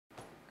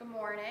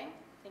morning.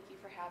 Thank you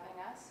for having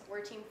us. We're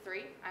Team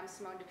 3. I'm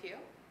Simone Depew.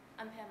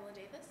 I'm Pamela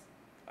Davis.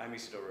 I'm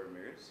Isidoro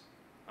Ramirez.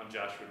 I'm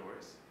Joshua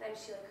Norris. And I'm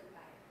Sheila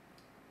Kubai.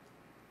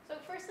 So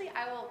firstly,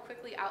 I will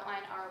quickly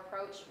outline our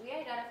approach. We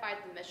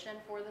identified the mission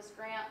for this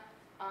grant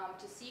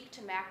to seek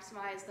to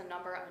maximize the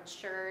number of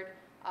insured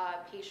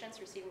patients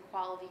receiving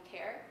quality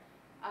care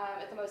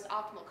at the most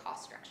optimal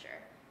cost structure.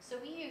 So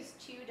we use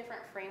two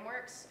different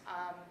frameworks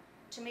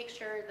to make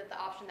sure that the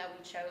option that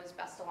we chose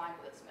best aligned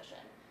with its mission.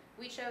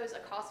 We chose a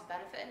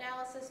cost-benefit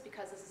analysis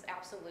because this is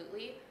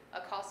absolutely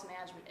a cost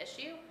management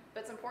issue,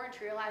 but it's important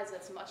to realize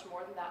that it's much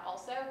more than that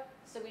also.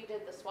 So we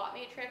did the SWOT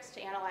matrix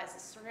to analyze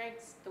the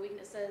strengths, the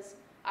weaknesses,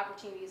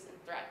 opportunities, and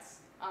threats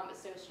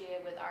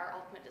associated with our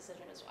ultimate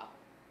decision as well.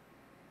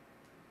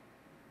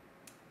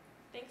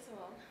 Thanks,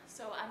 Simone.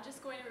 So I'm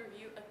just going to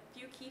review a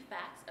few key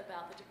facts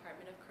about the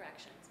Department of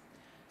Corrections.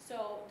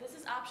 So this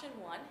is option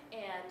 1,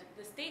 and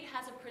the state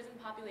has a prison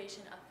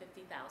population of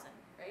 50,000,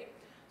 right?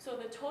 So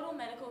the total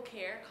medical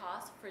care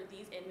cost for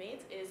these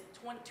inmates is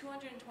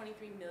 $223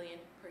 million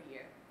per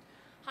year.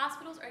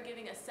 Hospitals are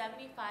giving a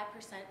 75%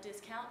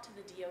 discount to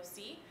the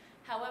DOC.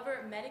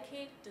 However,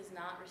 Medicaid does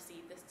not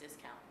receive this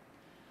discount.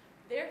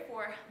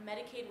 Therefore,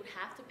 Medicaid would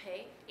have to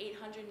pay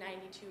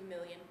 $892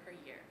 million per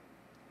year.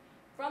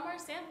 From our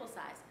sample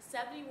size,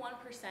 71%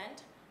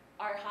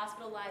 are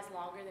hospitalized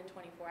longer than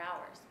 24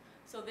 hours.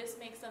 So this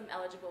makes them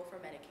eligible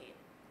for Medicaid.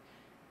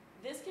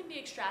 This can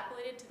be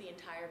extrapolated to the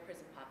entire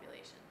prison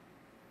population.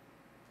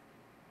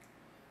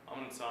 I'm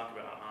going to talk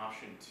about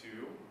option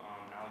 2,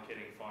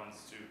 allocating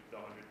funds to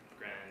the $100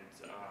 grand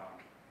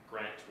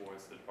grant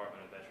towards the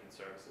Department of Veterans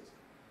Services.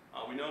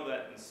 We know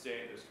that in the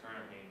state there's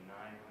currently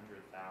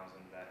 900,000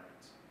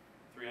 veterans.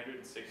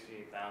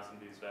 368,000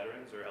 of these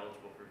veterans are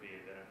eligible for VA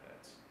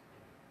benefits.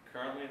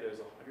 Currently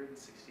there's 168,000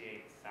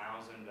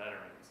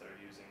 veterans that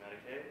are using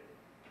Medicaid.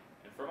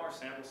 And from our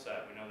sample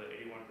set, we know that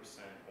 81%,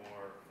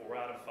 or 4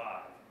 out of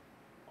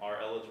 5,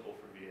 are eligible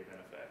for VA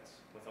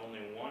benefits, with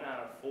only 1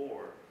 out of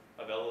 4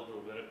 of eligible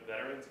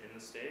veterans in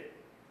the state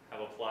have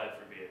applied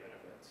for VA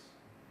benefits.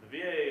 The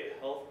VA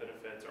health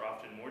benefits are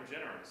often more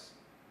generous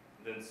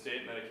than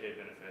state Medicaid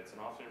benefits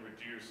and often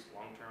reduce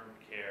long-term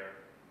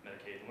care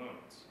Medicaid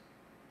loans.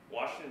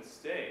 Washington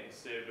State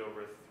saved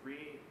over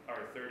 $30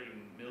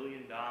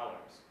 million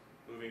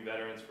moving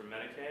veterans from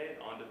Medicaid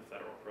onto the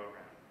federal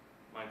program.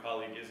 My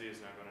colleague Izzy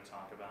is now going to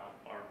talk about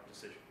our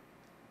decision.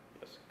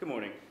 Yes. Good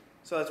morning.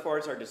 So as far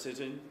as our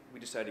decision, we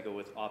decided to go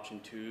with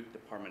option 2,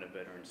 Department of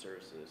Veterans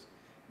Services.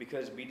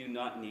 Because we do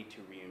not need to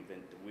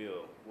reinvent the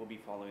wheel. We'll be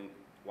following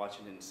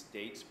Washington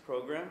State's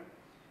program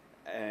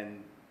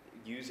and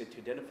use it to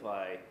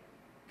identify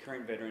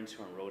current veterans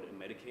who are enrolled in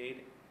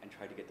Medicaid and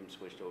try to get them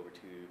switched over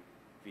to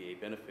VA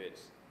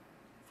benefits.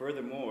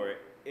 Furthermore,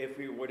 if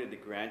we awarded the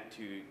grant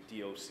to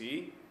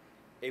DOC,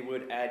 it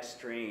would add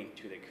strain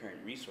to the current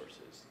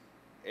resources.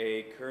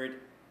 A current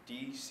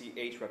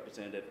DCH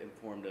representative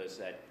informed us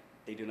that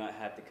they do not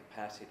have the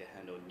capacity to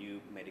handle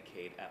new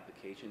Medicaid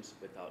applications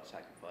without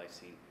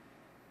sacrificing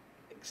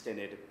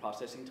extended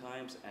processing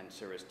times and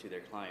service to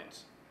their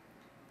clients.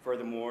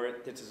 Furthermore,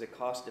 this is a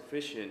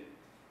cost-efficient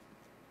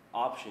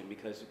option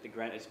because the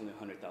grant is only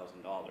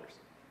 $100,000.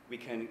 We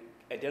can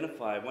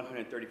identify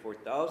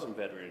 134,000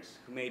 veterans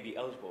who may be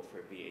eligible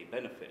for VA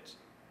benefits.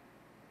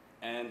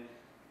 And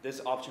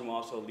this option will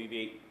also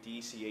alleviate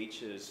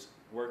DCH's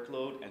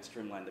workload and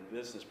streamline the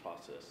business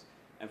process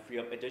and free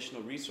up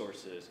additional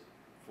resources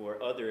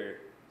for other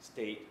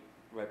state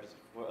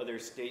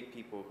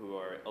people who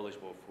are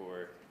eligible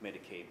for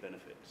Medicaid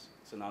benefits.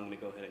 So now I'm going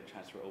to go ahead and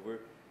transfer over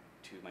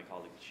to my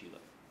colleague Sheila.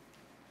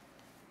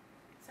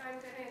 So I'm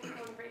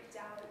going to break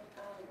down,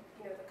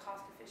 the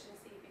cost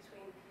efficiency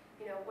between,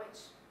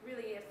 which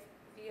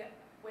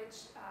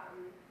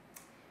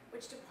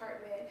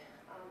department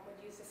would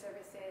use the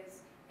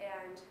services,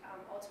 and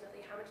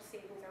ultimately how much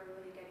savings are we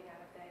really getting out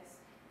of this,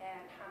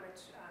 and how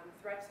much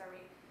threats are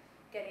we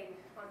getting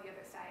on the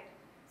other side.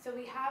 So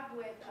we have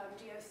with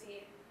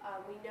DOC,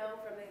 we know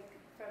from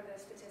the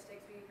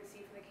statistics we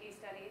received from the case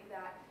study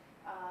that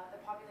the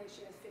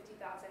population is 50,000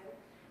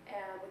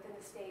 within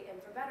the state, and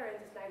for veterans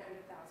it's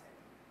 900,000.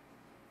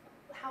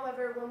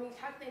 However, when we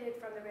calculated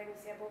from the random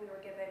sample we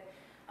were given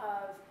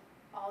of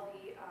all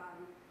the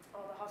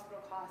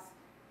hospital costs,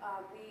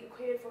 we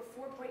equated for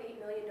 $4.8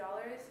 million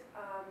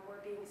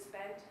were being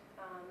spent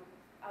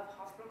of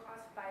hospital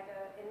costs by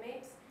the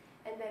inmates,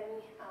 and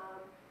then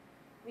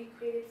we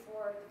created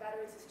for the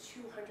veterans is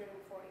 $240,000.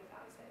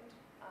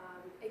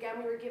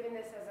 Again, we were given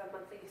this as a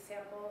monthly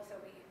sample, so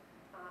we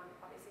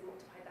obviously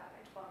multiplied that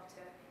by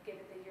 12 to give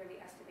it the yearly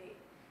estimate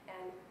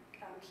and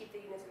keep the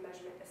units of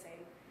measurement the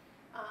same.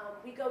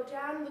 We go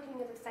down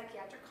looking at the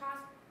psychiatric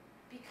cost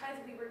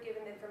because we were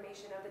given the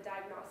information of the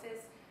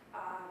diagnosis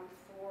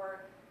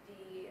for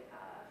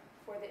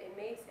the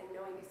inmates and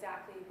knowing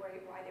exactly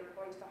why they were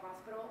going to the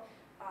hospital.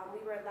 We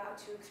were allowed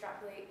to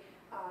extrapolate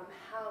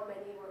how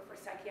many were for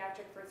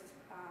psychiatric versus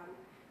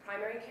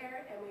primary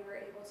care, and we were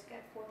able to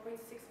get 4.6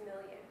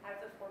 million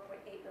out of the 4.8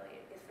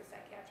 million is for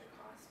psychiatric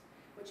costs,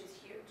 which is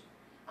huge.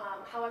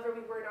 However,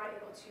 we were not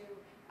able to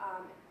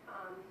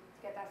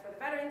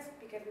veterans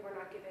because we were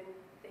not given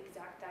the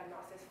exact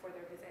diagnosis for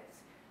their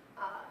visits.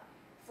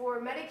 For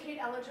Medicaid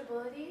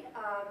eligibility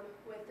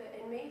with the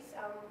inmates,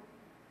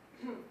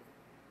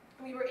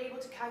 we were able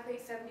to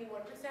calculate 71%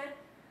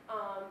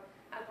 of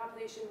the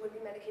population would be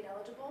Medicaid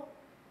eligible.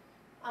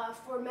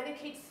 For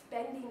Medicaid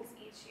spendings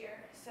each year,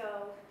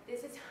 so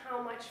this is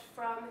how much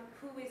from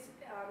who is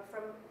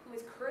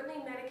currently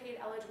Medicaid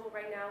eligible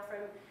right now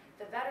from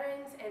the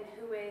veterans and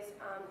who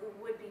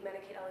would be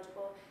Medicaid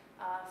eligible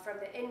from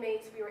the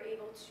inmates. We were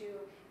able to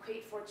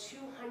equate for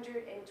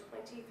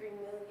 223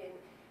 million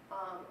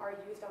are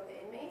used on the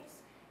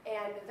inmates,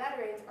 and the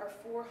veterans are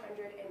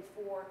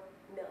 404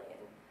 million.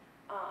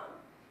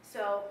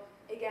 So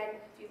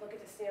again, if you look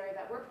at the scenario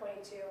that we're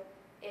pointing to,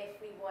 if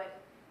we would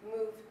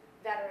move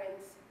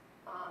veterans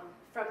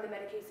from the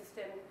Medicaid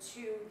system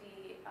to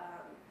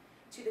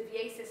the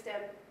VA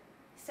system,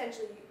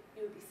 essentially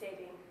you would be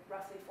saving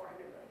roughly $400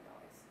 million,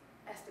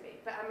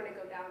 estimate. But I'm going to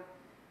go down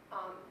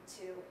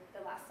to the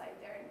last slide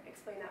there and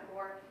explain that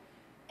more.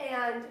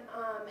 And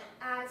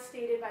as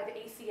stated by the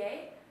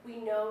ACA, we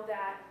know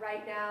that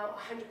right now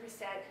 100%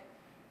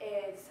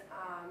 is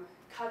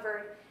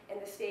covered,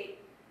 and the state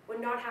would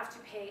not have to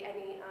pay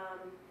any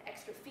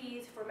extra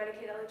fees for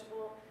Medicaid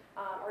eligible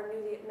or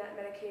newly met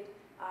Medicaid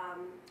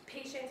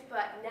patients,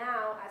 but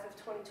now, as of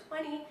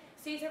 2020,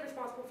 states are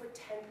responsible for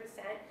 10%,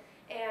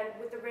 and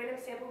with the random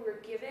sample we were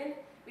given,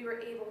 we were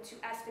able to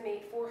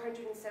estimate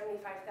 $475,000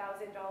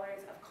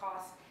 of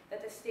costs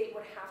that the state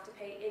would have to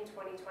pay in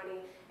 2020.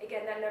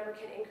 Again, that number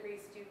can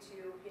increase due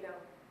to, in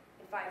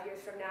 5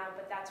 years from now,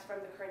 but that's from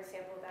the current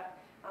sample that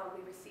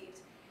we received.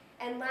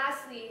 And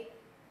lastly,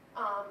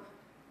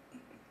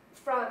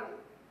 from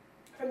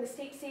the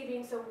state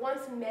savings, so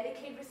once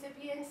Medicaid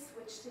recipients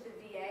switch to the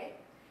VA,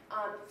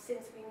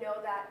 since we know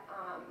that,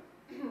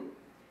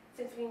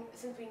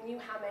 since we knew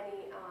how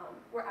many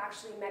were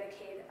actually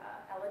Medicaid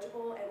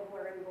eligible and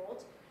were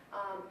enrolled,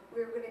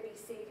 we were going to be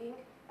saving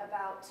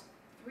about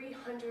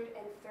 $330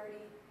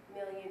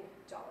 million,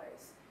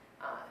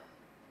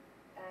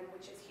 and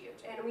which is huge.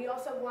 And we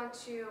also want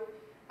to,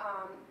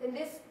 and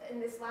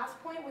this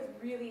last point was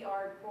really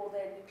our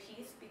golden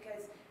piece,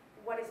 because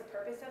what is the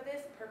purpose of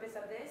this? The purpose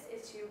of this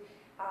is to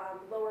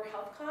lower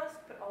health costs,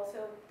 but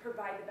also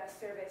provide the best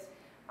service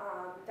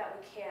that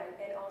we can,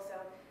 and also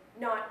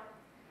not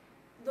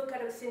look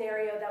at a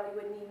scenario that we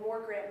would need more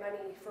grant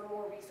money for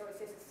more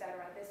resources,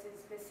 etc.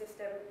 This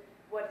system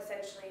would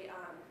essentially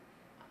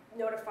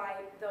notify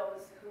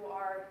those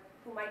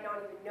who might not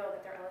even know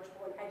that they're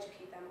eligible and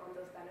educate them on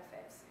those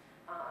benefits.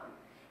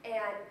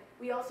 And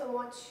we also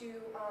want to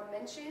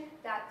mention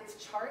that this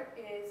chart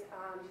is,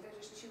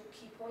 there's just 2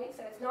 key points,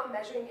 and it's not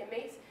measuring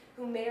inmates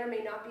who may or may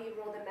not be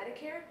enrolled in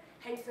Medicare,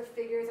 hence the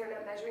figures are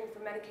not measuring for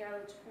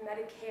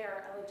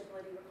Medicare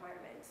eligibility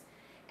requirements.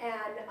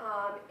 And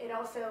it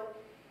also,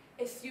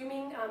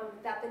 assuming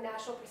that the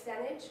national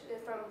percentage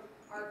from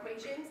our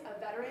equations of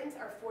veterans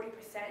are 40%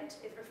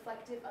 is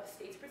reflective of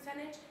state's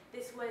percentage.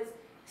 This was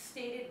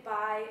stated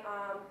by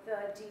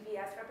the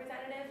DVS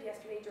representative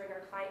yesterday during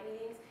our client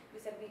meetings, who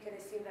said we could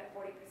assume that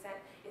 40%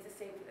 is the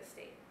same for the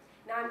state.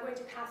 Now I'm going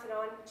to pass it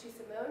on to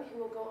Simone, who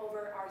will go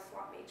over our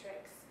SWOT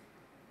matrix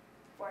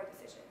for our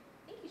decision.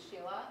 Thank you,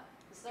 Sheila.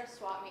 This is our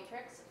SWOT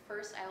matrix.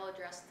 First, I will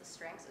address the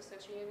strengths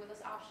associated with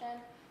this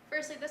option.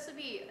 Firstly, this would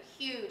be a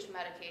huge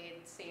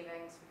Medicaid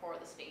savings for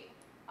the state,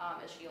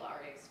 as Sheila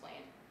already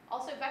explained.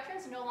 Also,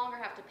 veterans no longer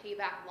have to pay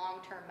back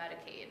long-term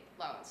Medicaid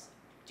loans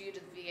due to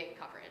the VA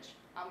coverage,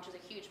 which is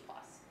a huge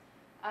plus.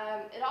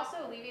 It also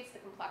alleviates the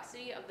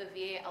complexity of the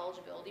VA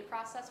eligibility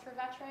process for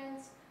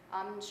veterans,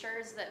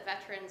 ensures that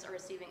veterans are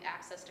receiving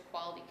access to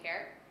quality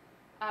care,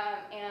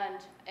 and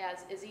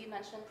as Izzy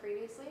mentioned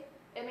previously,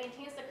 it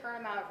maintains the current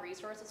amount of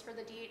resources for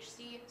the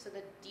DHC, so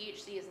the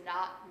DHC is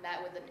not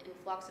met with an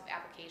influx of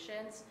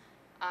applications,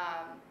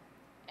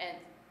 and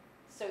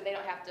so they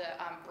don't have to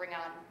bring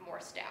on more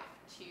staff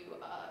to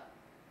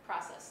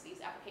process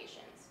these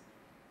applications.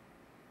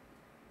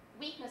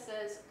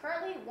 Weaknesses: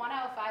 currently 1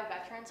 out of 5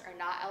 veterans are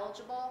not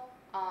eligible,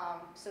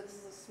 so this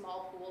is a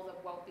small pool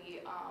that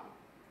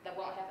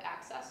won't have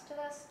access to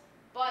this,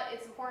 but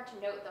it's important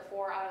to note that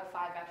 4 out of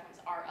 5 veterans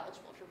are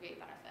eligible for VA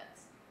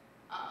benefits.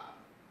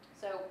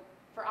 So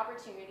for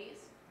opportunities,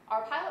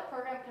 our pilot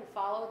program can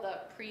follow the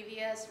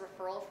previous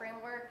referral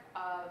framework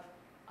of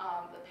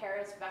the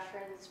Paris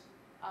Veterans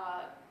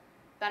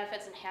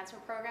Benefits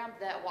Enhancement Program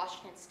that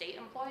Washington State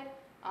employed,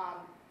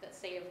 that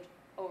saved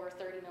over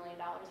 $30 million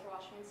for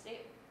Washington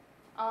State.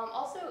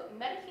 Also,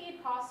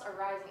 Medicaid costs are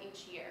rising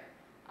each year.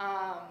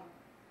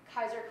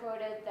 Kaiser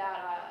quoted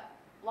that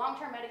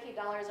long-term Medicaid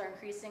dollars are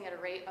increasing at a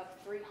rate of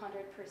 300%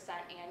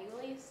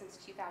 annually since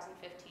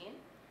 2015.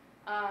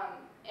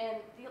 And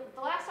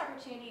the last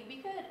opportunity, we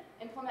could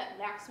implement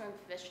maximum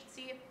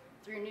efficiency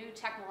through new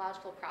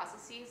technological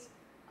processes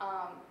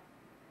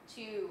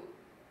to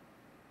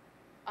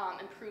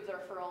improve the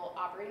referral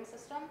operating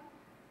system.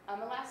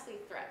 And lastly,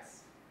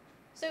 threats.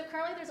 So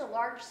currently there's a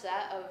large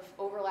set of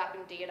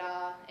overlapping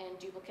data and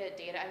duplicate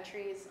data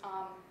entries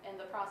in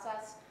the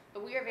process,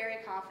 but we are very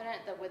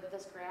confident that with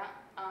this grant,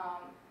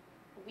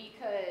 we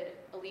could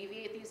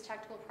alleviate these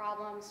technical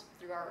problems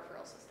through our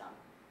referral system.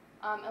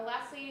 And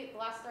lastly, the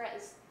last threat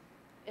is,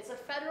 it's a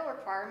federal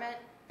requirement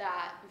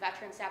that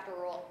veterans have to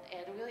enroll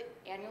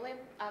annually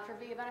for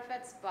VA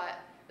benefits, but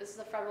this is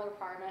a federal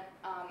requirement,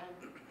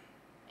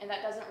 and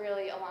that doesn't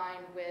really align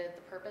with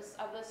the purpose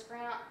of this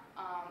grant.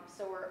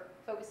 So we're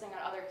focusing on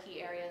other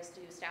key areas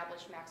to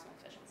establish maximum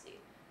efficiency.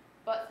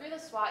 But through the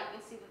SWOT, you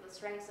can see that the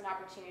strengths and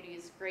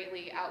opportunities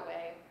greatly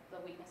outweigh the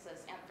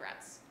weaknesses and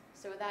threats.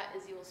 So with that,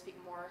 Izzy will speak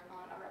more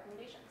on our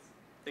recommendations.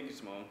 Thank you,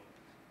 Simone.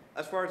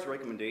 As far as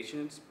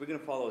recommendations, we're going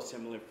to follow a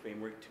similar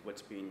framework to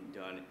what's being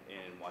done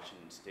in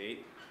Washington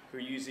State.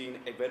 We're using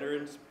a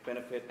Veterans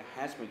Benefit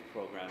Enhancement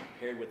Program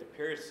paired with the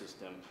PARIS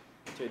system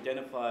to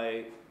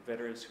identify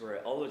veterans who are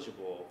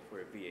eligible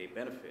for VA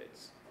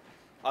benefits.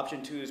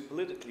 Option 2 is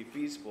politically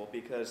feasible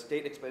because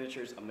state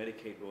expenditures on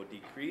Medicaid will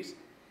decrease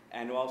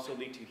and will also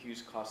lead to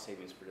huge cost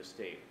savings for the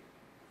state.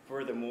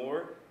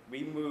 Furthermore,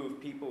 we move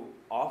people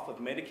off of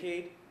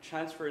Medicaid,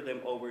 transfer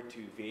them over to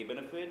VA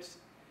benefits,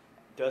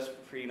 thus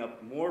freeing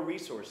up more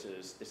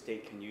resources the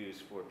state can use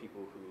for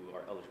people who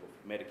are eligible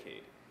for Medicaid.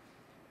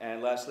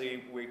 And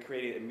lastly, we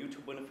created a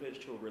mutual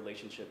beneficial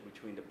relationship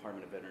between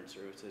Department of Veterans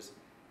Services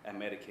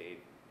and Medicaid,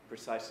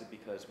 precisely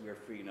because we are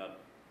freeing up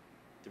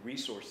the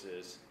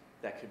resources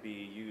that could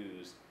be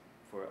used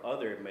for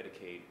other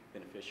Medicaid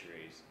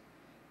beneficiaries.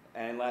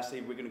 And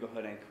lastly, we're going to go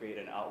ahead and create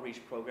an outreach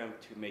program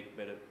to make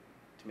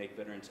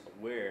veterans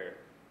aware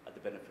of the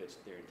benefits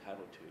they're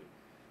entitled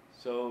to.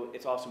 So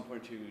it's also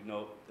important to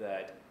note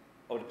that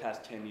over the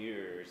past 10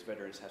 years,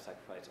 veterans have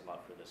sacrificed a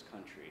lot for this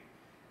country.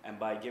 And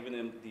by giving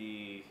them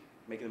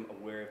making them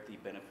aware of the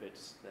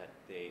benefits that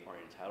they are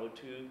entitled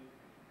to,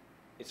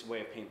 it's a way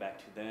of paying back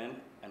to them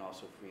and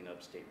also freeing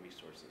up state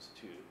resources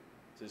too.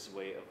 So this is a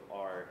way of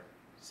our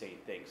saying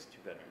thanks to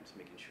veterans,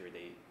 making sure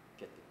they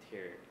get the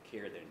care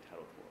they're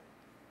entitled for.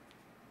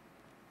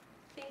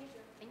 Thank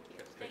you. Thank you.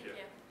 Thank you.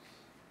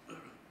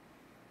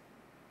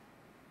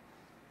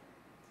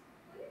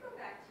 Will you go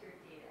back to your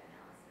data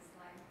analysis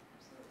slide?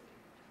 Absolutely.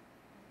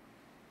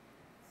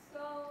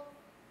 So,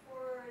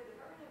 for the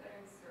Department of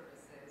Veterans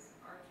Services,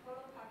 our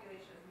total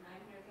population is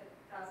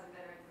 900,000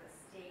 veterans in the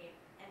state,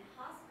 and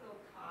hospital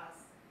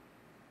costs,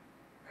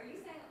 are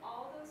you saying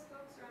all those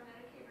folks are on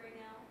Medicaid right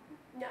now?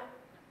 No,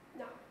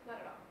 not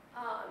at all.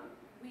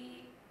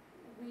 We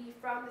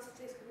from the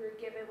statistics we were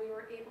given, we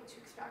were able to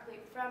extrapolate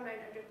from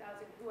 900,000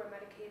 who are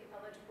Medicaid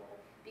eligible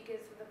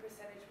because of the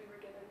percentage we were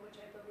given, which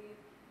I believe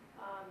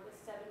was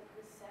 7%.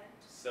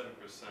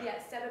 7%. Yeah,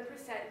 7%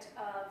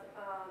 of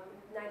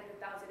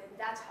 900,000, and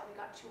that's how we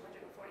got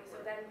 240.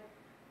 So then,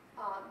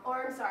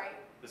 or I'm sorry,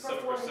 The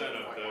for 7%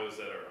 440. of those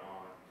that are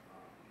on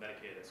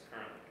Medicaid as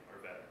currently are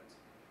veterans.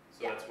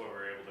 So Yeah. that's what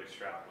we're able to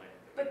extrapolate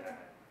that But we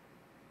had.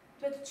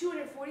 But the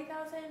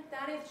 240,000,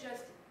 that is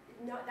just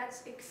not,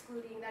 that's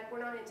excluding that,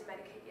 we're not into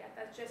Medicaid yet.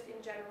 That's just in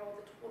general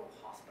the total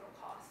hospital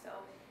cost. So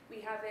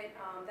we haven't,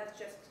 that's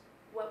just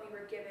what we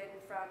were given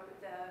from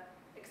the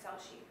Excel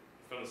sheet.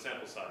 From the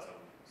sample size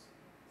only,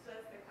 So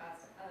that's the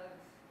cost of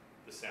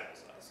the sample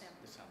size.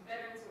 This sounds-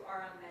 veterans who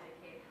are on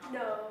Medicaid. How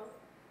No,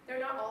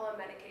 they're not all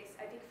on Medicaid.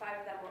 I think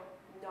 5 of them were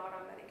not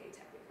on Medicaid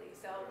technically.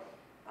 So,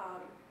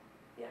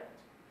 yeah.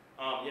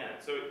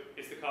 Yeah, so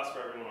it's the cost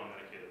for everyone on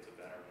Medicaid that's a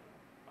veteran.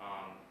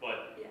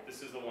 But Yeah.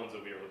 this is the ones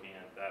that we are looking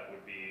at that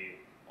would be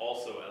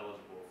also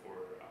eligible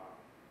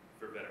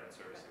for veteran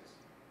services.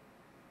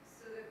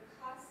 So the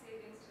cost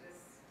savings to the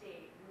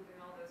state, moving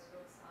all those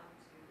folks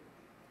onto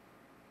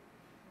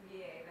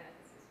VA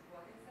benefits is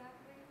what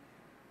exactly?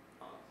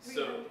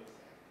 So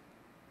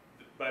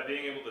by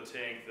being able to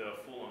take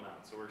the full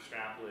amount, so we're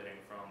extrapolating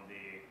from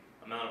the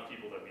amount of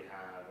people that we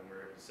have, and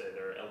we're able to say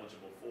they're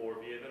eligible for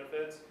VA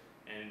benefits,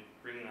 and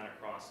bringing that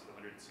across to the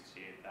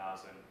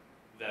 168,000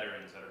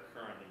 veterans that are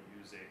currently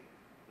using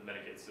the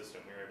Medicaid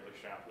system, we were able to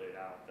extrapolate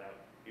out that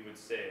we would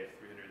save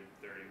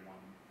 $331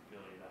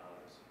 million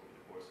over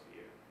the course of the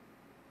year.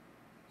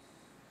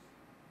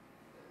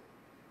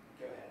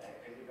 Go ahead,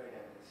 you're going to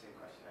have the same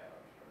question I have.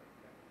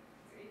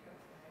 There you go.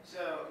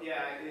 So,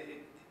 yeah,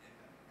 it's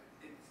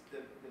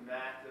the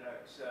math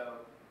that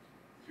so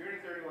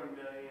 331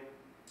 million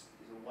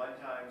is a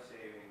one-time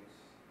savings,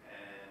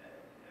 and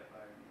if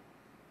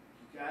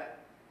you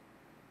got,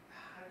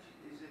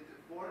 is it the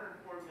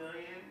 404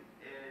 million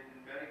in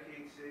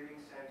Medicaid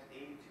savings times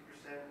 82%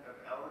 of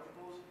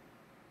eligibles?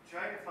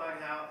 Trying to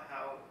find how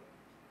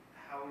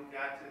we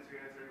got to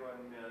 331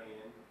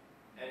 million,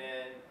 and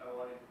then I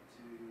wanted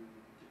to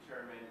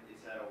determine, is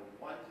that a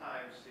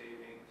one-time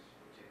savings,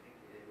 which I think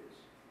it is,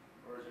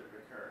 or is it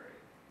recurring?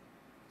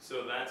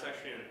 So that's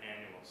actually an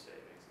annual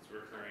savings. It's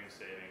recurring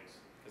savings,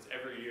 because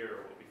every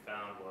year what we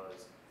found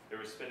was they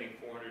were spending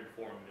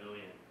 $404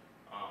 million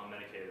on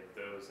Medicaid of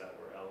those that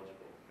were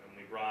eligible. And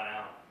we brought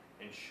out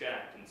and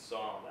checked and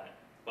saw that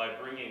by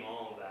bringing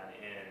all of that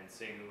in and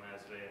seeing who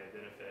has VA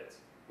benefits,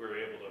 we were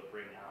able to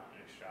bring out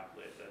and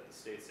extrapolate that the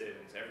state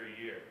savings every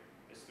year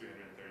is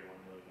 $331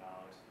 million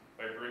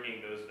by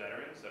bringing those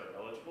veterans that are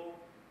eligible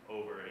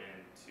over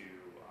into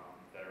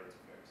Veterans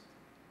Affairs.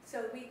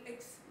 So we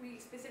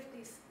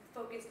specifically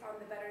focused on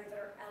the veterans that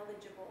are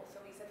eligible. So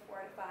we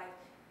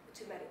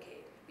to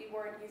Medicaid. We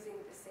weren't using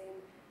the same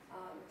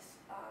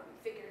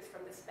figures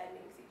from the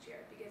spendings each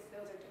year because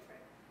those are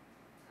different.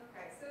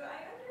 Okay, so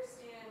I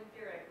understand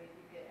theoretically if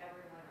you get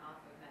everyone off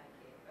of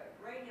Medicaid, but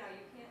right now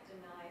you can't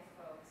deny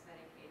folks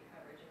Medicaid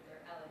coverage if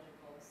they're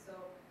eligible. So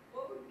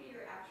what would be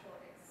your actual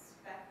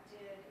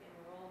expected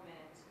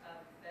enrollment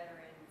of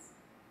veterans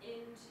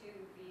into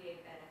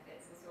VA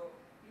benefits? And so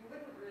you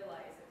wouldn't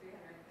realize the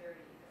 330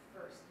 the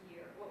first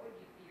year. What would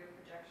be your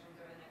projections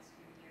over the next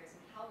few years,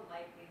 and how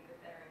likely would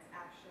veterans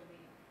actually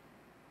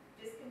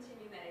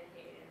discontinue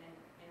Medicaid and then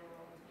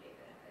enroll in VA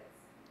benefits?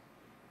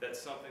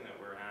 That's something that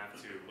we're going to have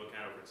to look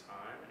at over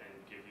time and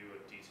give you a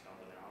detailed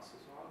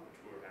analysis on, which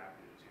we're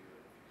happy to do.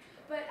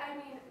 But I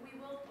mean, we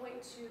will point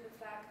to the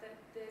fact that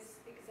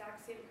this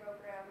exact same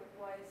program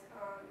was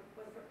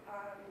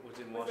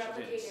in Washington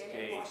replicated in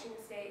State.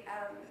 Washington State.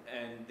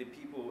 And the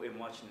people in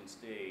Washington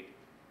State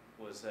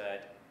was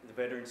that the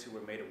veterans who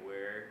were made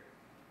aware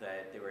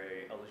that they were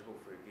eligible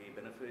for VA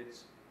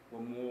benefits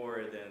were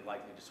more than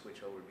likely to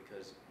switch over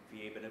because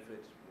VA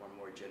benefits were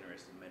more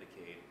generous than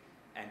Medicaid.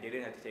 And they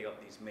didn't have to take up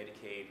these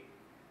Medicaid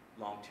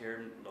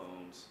long-term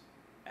loans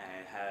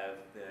and have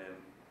them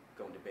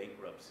go into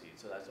bankruptcy.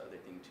 So that's the other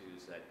thing too,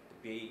 is that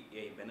the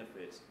VA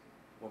benefits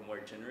were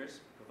more generous,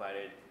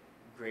 provided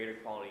greater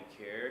quality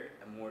care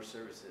and more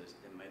services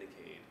than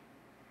Medicaid.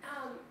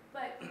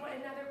 But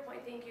another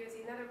point, thank you, is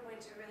another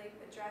point to really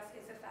address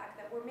is the fact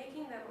that we're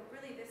making them,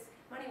 really this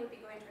money would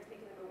be going towards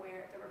making them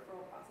aware of the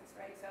referral process,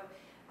 right? So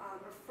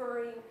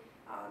referring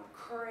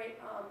current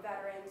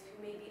veterans who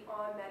may be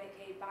on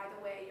Medicaid, by the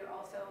way, you're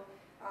also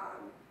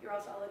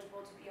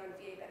eligible to be on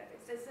VA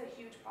benefits. This is a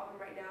huge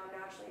problem right now,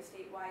 nationally,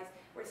 state-wise,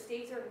 where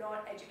states are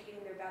not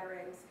educating their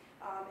veterans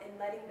and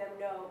letting them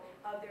know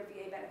of their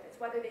VA benefits.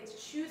 Whether they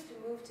choose to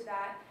move to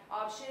that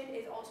option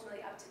is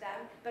ultimately up to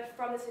them, but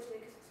from the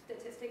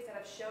statistics that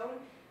have shown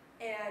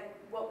and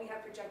what we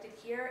have projected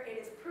here, it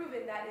is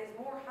proven that it is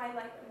more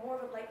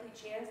of a likely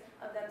chance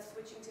of them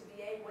switching to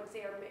VA once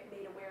they are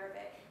made aware of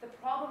it. The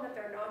problem that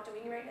they're not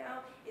doing right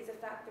now is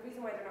the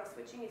reason why they're not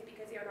switching is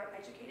because they are not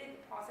educated.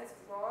 The process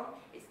is long,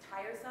 it's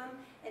tiresome,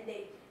 and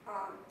they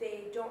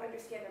don't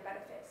understand their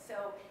benefits.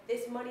 So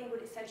this money would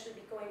essentially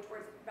be going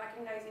towards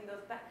recognizing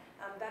those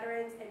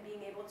veterans and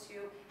being able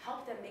to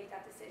help them make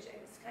that decision.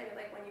 It's kind of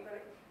like when you're going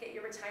to get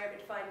your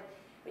retirement fund.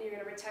 When you're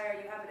going to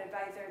retire, you have an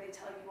advisor, they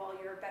tell you all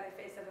your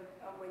benefits of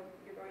when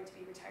you're going to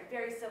be retired.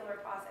 Very similar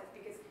process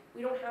because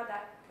we don't have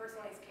that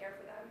personalized care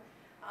for them.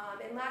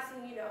 And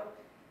lastly,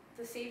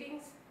 the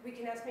savings, we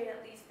can estimate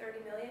at least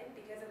 $30 million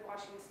because of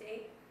Washington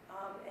State.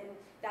 And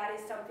that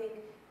is something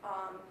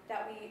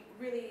that we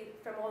really,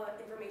 from all the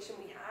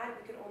information we had,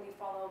 we could only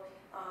follow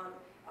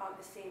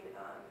the same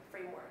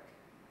framework.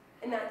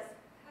 And that's...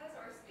 How does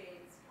our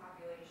state's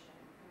population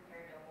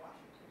compare to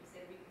Washington? You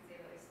said we could save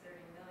at least 30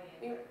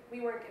 million.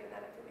 We weren't given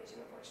that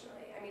information,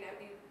 unfortunately. I mean,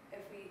 if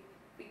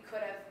we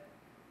could have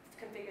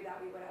configured that,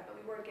 we would have, but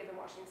we weren't given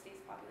Washington State's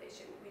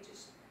population. We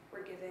just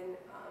were given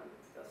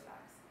those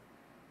facts.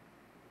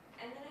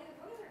 And then I have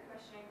one other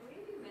question. I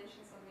believe you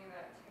mentioned something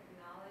about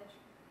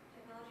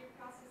technology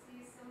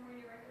processes somewhere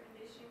in your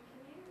recommendation.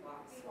 Can you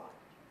walk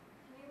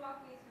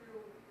me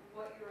through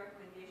what your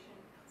recommendation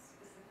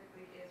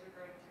specifically is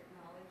regarding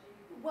technology?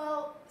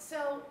 Well,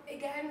 so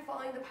again,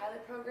 following the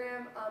pilot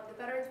program, the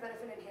Veterans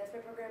Benefit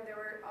Enhancement Program, there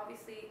were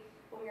obviously,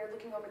 when we were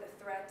looking over the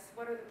threats,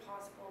 what are the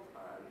possible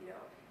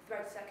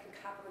threats that can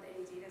happen with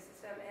any data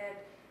system? And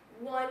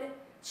one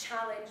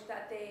challenge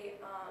that they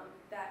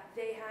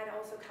had,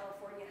 also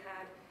California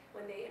had,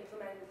 when they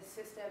implemented the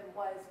system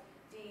was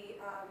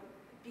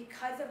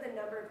because of the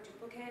number of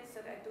duplicates,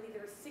 so I believe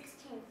there were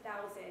 16,000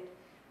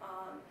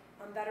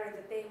 veterans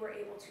that they were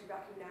able to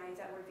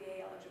recognize that were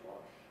VA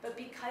eligible. But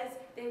because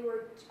they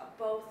were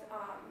both,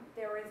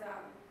 there was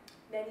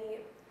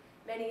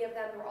many of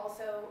them were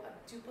also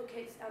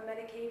duplicates of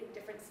Medicaid in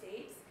different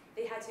states.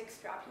 They had to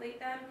extrapolate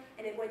them,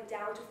 and it went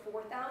down to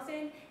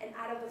 4,000. And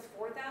out of those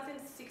 4,000,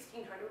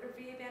 1,600 are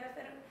VA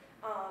benefit.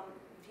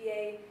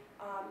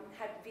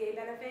 Had VA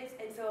benefits,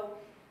 and so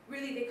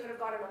really they could have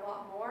gotten a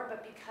lot more,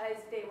 but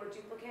because they were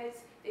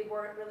duplicates, they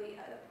weren't really,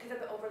 because of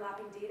the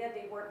overlapping data,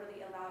 they weren't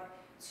really allowed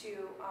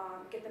to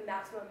get the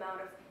maximum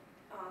amount of,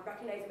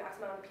 recognize the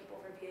maximum amount of people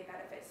for VA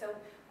benefits. So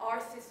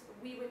our system,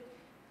 we would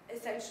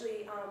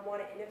essentially want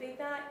to innovate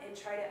that and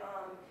try to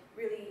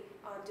really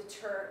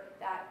deter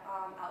that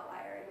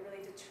outlier and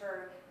really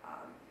deter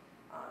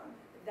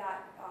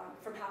that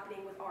from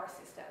happening with our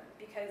system,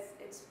 because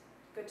it's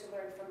good to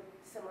learn from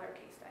similar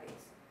case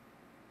studies.